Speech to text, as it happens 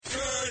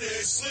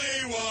Curtis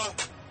Lewa.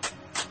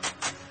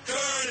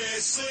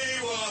 Curtis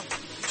Lewa.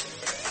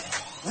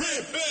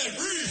 Rip and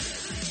read.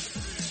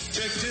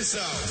 Check this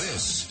out.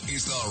 This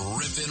is the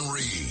Rip and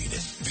Read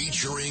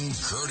featuring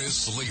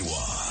Curtis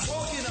Lewa.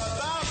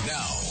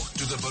 Now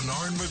to the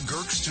Bernard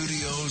McGurk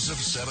studios of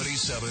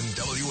 77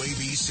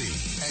 WABC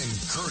and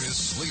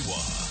Curtis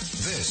Lewa.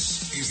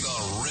 This is the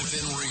Rip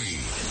and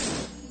Read.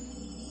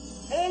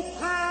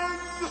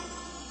 Open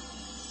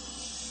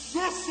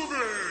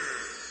Sesame!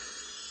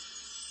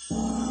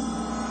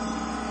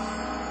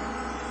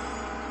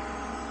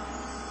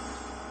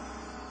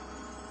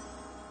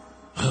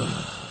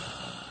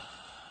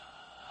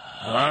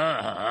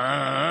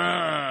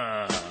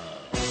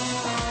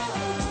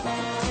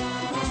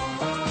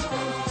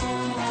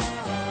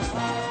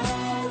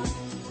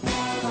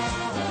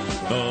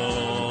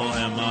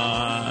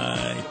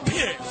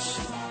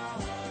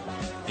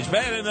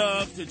 Bad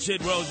enough that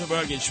Sid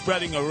Rosenberg is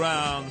spreading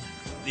around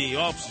the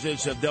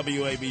offices of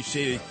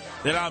WABC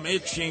that I'm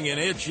itching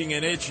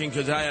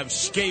because I have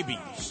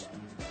scabies,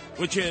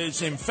 which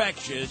is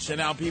infectious, and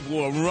now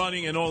people are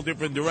running in all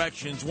different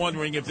directions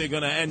wondering if they're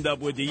going to end up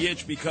with the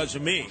itch because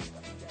of me.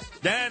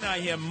 Then I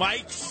hear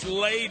Mike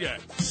Slater,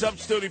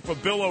 substituting for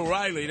Bill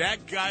O'Reilly,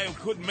 that guy who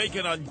couldn't make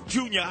it on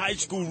junior high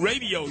school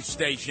radio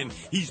station.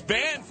 He's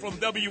banned from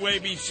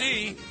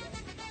WABC.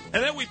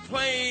 And then we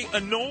play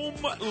a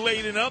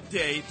gnome-laden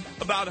update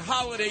about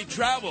holiday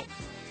travel.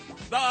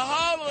 The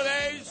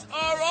holidays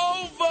are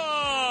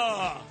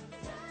over!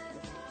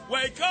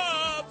 Wake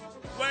up!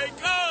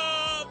 Wake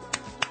up!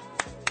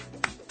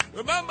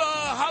 Remember,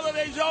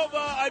 holidays over.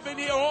 I've been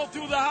here all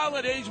through the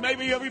holidays.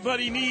 Maybe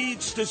everybody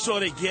needs to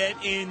sort of get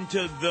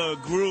into the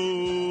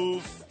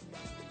groove.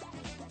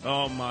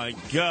 Oh, my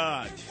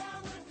God.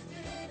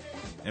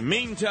 And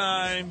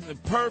meantime, the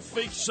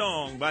perfect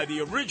song by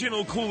the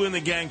original Kool and the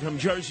Gang from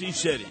Jersey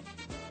City.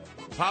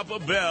 Papa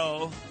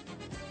Bell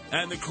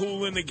and the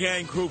Kool and the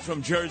Gang crew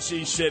from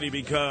Jersey City,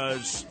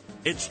 because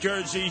it's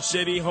Jersey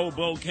City,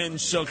 Hoboken,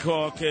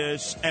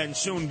 Secaucus, and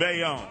soon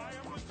Bayonne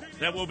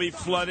that will be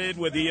flooded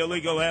with the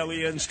illegal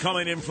aliens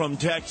coming in from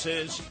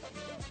Texas,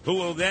 who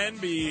will then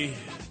be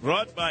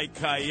brought by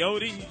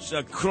coyotes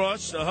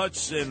across the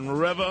Hudson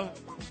River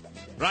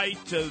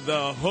right to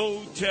the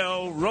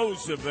Hotel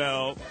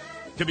Roosevelt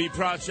to be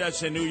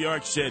processed in New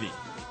York City.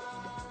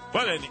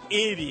 What an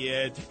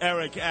idiot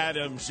Eric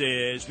Adams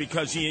is,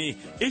 because he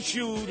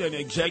issued an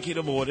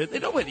executive order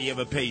that nobody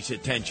ever pays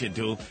attention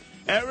to.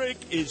 Eric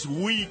is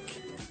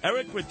weak.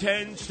 Eric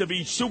pretends to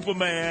be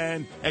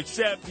Superman,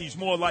 except he's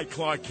more like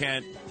Clark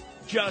Kent.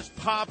 Just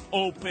pop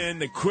open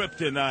the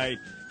kryptonite,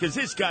 because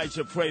this guy's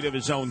afraid of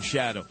his own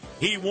shadow.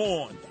 He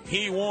warned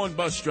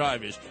bus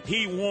drivers.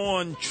 He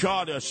warned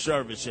charter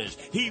services.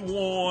 He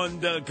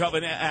warned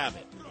Governor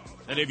Abbott.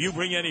 And if you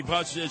bring any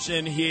buses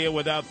in here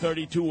without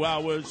 32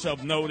 hours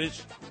of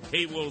notice,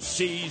 he will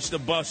seize the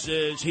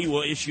buses. He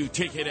will issue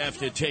ticket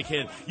after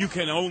ticket. You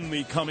can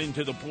only come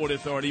into the Port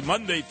Authority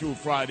Monday through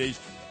Fridays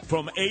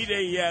from 8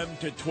 a.m.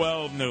 to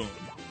 12 noon.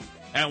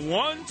 And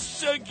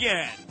once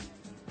again,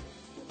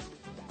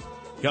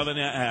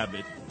 Governor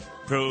Abbott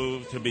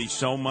proved to be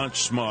so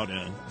much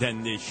smarter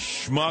than this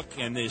schmuck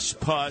and this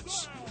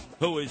putz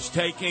who is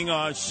taking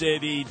our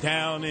city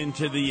down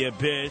into the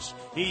abyss.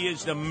 He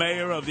is the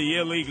mayor of the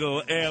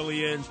illegal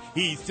aliens.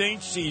 He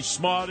thinks he's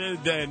smarter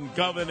than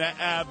Governor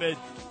Abbott.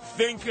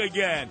 Think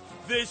again.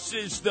 This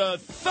is the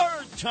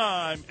third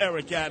time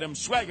Eric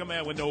Adams, swagger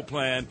man with no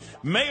plan,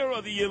 mayor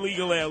of the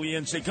illegal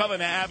aliens, that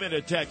Governor Abbott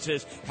of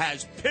Texas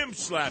has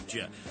pimp-slapped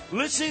you.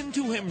 Listen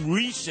to him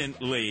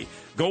recently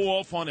go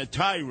off on a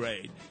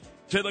tirade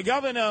to the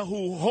governor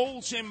who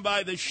holds him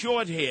by the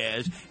short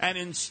hairs, and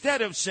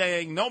instead of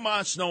saying, no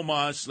mas,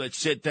 let's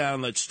sit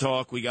down, let's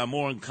talk, we got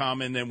more in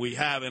common than we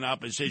have in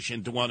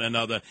opposition to one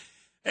another,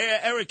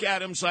 Eric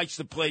Adams likes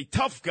to play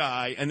tough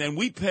guy, and then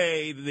we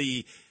pay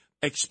the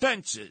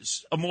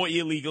expenses of more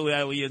illegal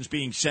aliens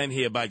being sent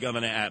here by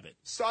Governor Abbott.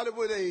 Started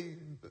with a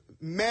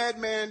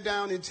madman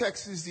down in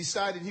Texas,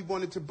 decided he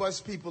wanted to bus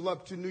people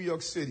up to New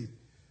York City.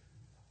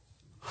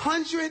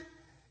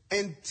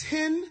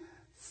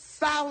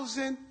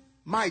 110,000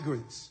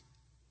 migrants.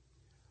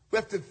 We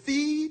have to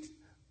feed,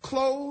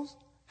 clothe,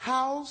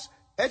 house,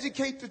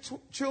 educate the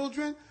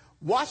children,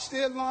 wash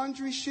their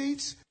laundry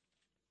sheets.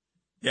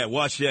 Yeah,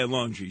 wash their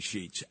laundry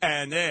sheets.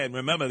 And then,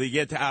 remember, they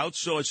get to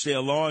outsource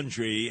their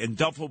laundry in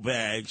duffel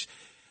bags.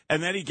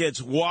 And then it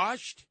gets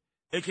washed,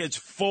 it gets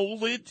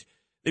folded,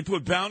 they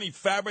put Bounty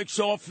fabric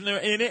softener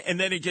in it, and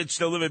then it gets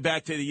delivered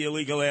back to the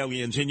illegal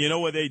aliens. And you know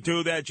where they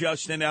do that,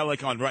 Justin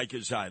Alec? On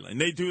Rikers Island.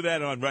 They do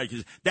that on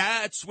Rikers.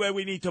 That's where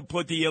we need to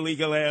put the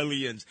illegal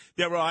aliens.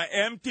 There are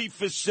empty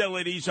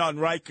facilities on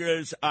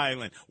Rikers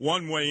Island.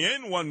 One way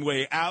in, one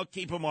way out.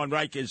 Keep them on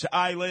Rikers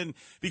Island,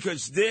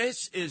 because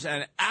this is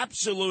an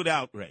absolute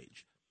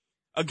outrage.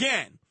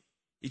 Again,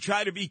 you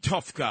try to be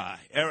tough guy,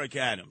 Eric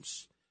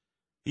Adams.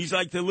 He's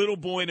like the little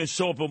boy in a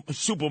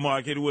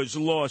supermarket who was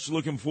lost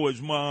looking for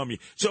his mom.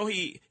 So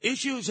he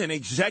issues an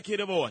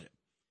executive order.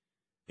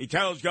 He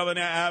tells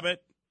Governor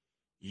Abbott,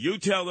 you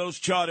tell those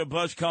charter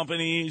bus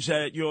companies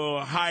that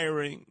you're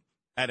hiring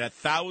at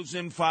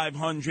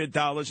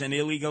 $1,500 an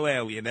illegal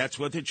alien. That's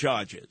what the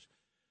charge is.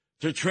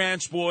 To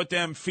transport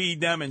them,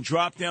 feed them, and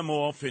drop them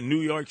off in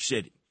New York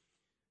City.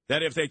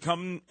 That if they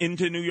come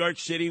into New York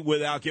City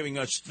without giving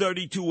us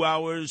 32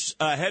 hours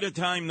ahead of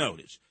time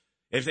notice,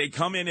 if they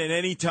come in at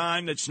any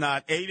time that's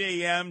not 8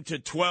 a.m. to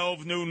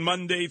 12 noon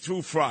Monday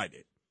through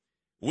Friday,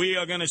 we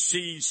are going to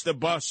seize the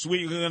bus.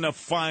 We are going to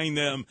fine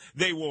them.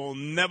 They will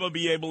never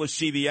be able to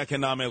see the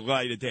economic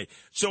light of day.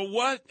 So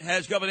what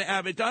has Governor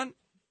Abbott done?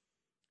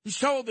 He's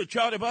told the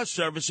charter bus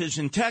services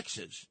in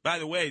Texas. By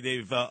the way,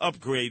 they've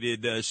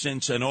upgraded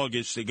since an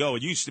August ago.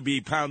 It used to be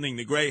pounding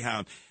the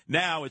Greyhound.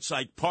 Now it's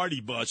like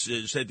party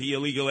buses that the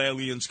illegal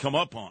aliens come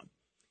up on.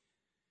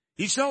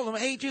 He's told them,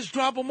 hey, just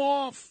drop them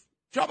off.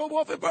 Drop them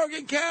off in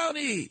Bergen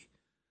County.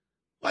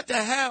 What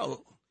the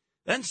hell?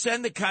 Then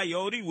send the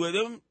coyote with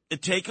them to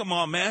take them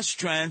on mass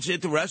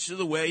transit the rest of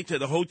the way to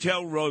the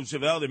Hotel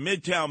Roosevelt in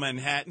Midtown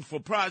Manhattan for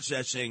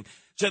processing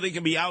so they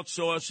can be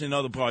outsourced in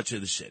other parts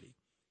of the city.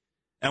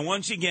 And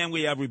once again,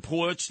 we have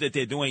reports that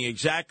they're doing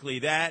exactly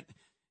that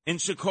in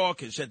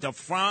Secaucus at the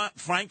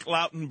Frank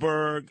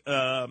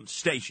Lautenberg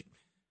station.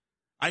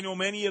 I know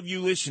many of you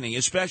listening,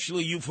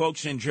 especially you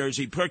folks in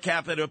Jersey, per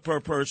capita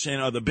per person,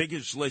 are the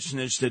biggest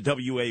listeners to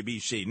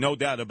WABC, no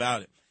doubt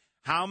about it.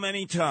 How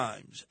many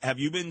times have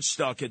you been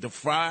stuck at the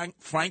Frank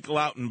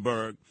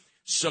Lautenberg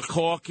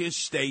Secaucus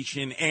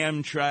station,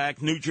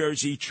 Amtrak, New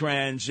Jersey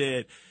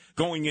Transit,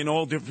 going in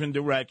all different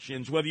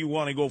directions, whether you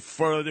want to go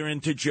further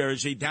into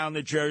Jersey, down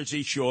the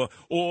Jersey Shore,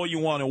 or you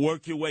want to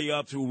work your way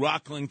up through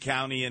Rockland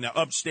County in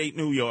upstate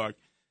New York?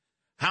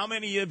 How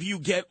many of you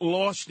get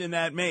lost in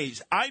that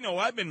maze? I know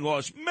I've been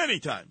lost many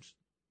times.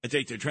 I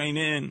take the train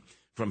in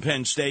from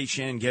Penn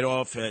Station, get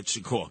off at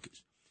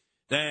Secaucus.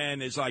 Then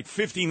there's like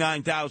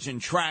 59,000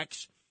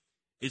 tracks.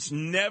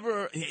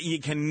 You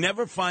can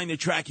never find the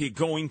track you're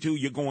going to.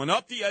 You're going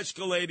up the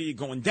escalator, you're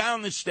going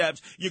down the steps,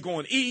 you're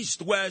going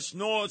east, west,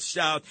 north,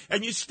 south,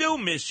 and you still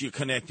miss your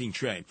connecting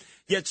train.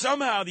 Yet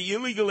somehow the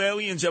illegal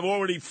aliens have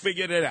already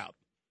figured it out.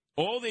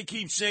 All they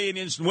keep saying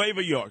is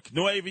Nueva York,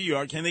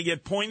 and they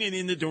get pointed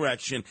in the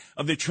direction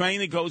of the train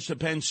that goes to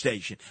Penn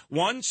Station.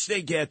 Once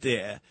they get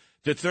there,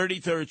 to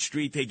 33rd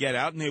Street, they get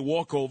out and they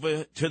walk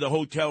over to the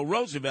Hotel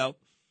Roosevelt,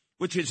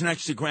 which is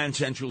next to Grand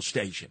Central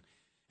Station.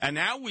 And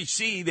now we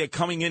see they're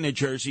coming into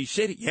Jersey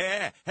City.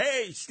 Yeah.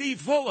 Hey,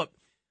 Steve Fulop,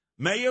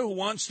 mayor who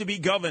wants to be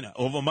governor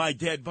over my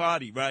dead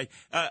body, right?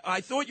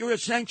 I thought you were a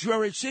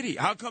sanctuary city.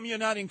 How come you're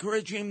not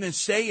encouraging him to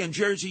stay in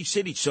Jersey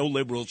City? So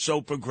liberal,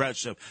 so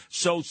progressive,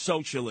 so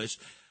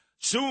socialist.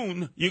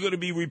 Soon you're going to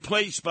be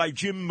replaced by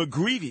Jim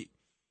McGreevey.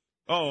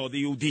 Oh,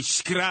 the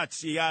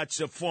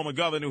disgraziazza former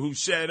governor who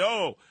said,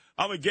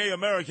 I'm a gay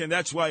American,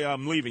 that's why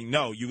I'm leaving.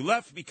 No, you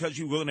left because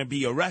you were going to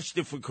be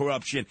arrested for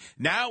corruption.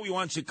 Now he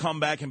wants to come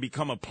back and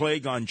become a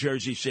plague on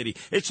Jersey City.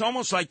 It's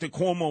almost like the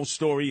Cuomo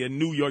story in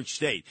New York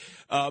State.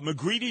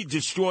 McGreevey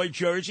destroyed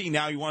Jersey,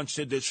 now he wants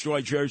to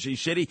destroy Jersey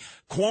City.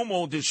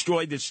 Cuomo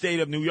destroyed the state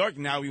of New York,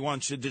 now he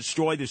wants to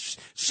destroy the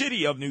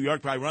city of New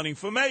York by running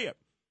for mayor.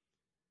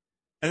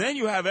 And then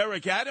you have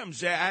Eric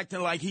Adams there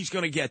acting like he's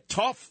going to get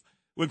tough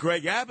with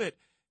Greg Abbott.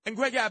 And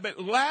Greg Abbott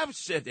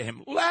laughs at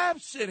him.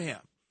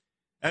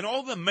 And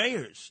all the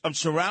mayors of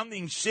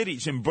surrounding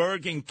cities in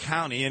Bergen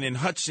County and in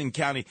Hudson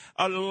County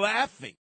are laughing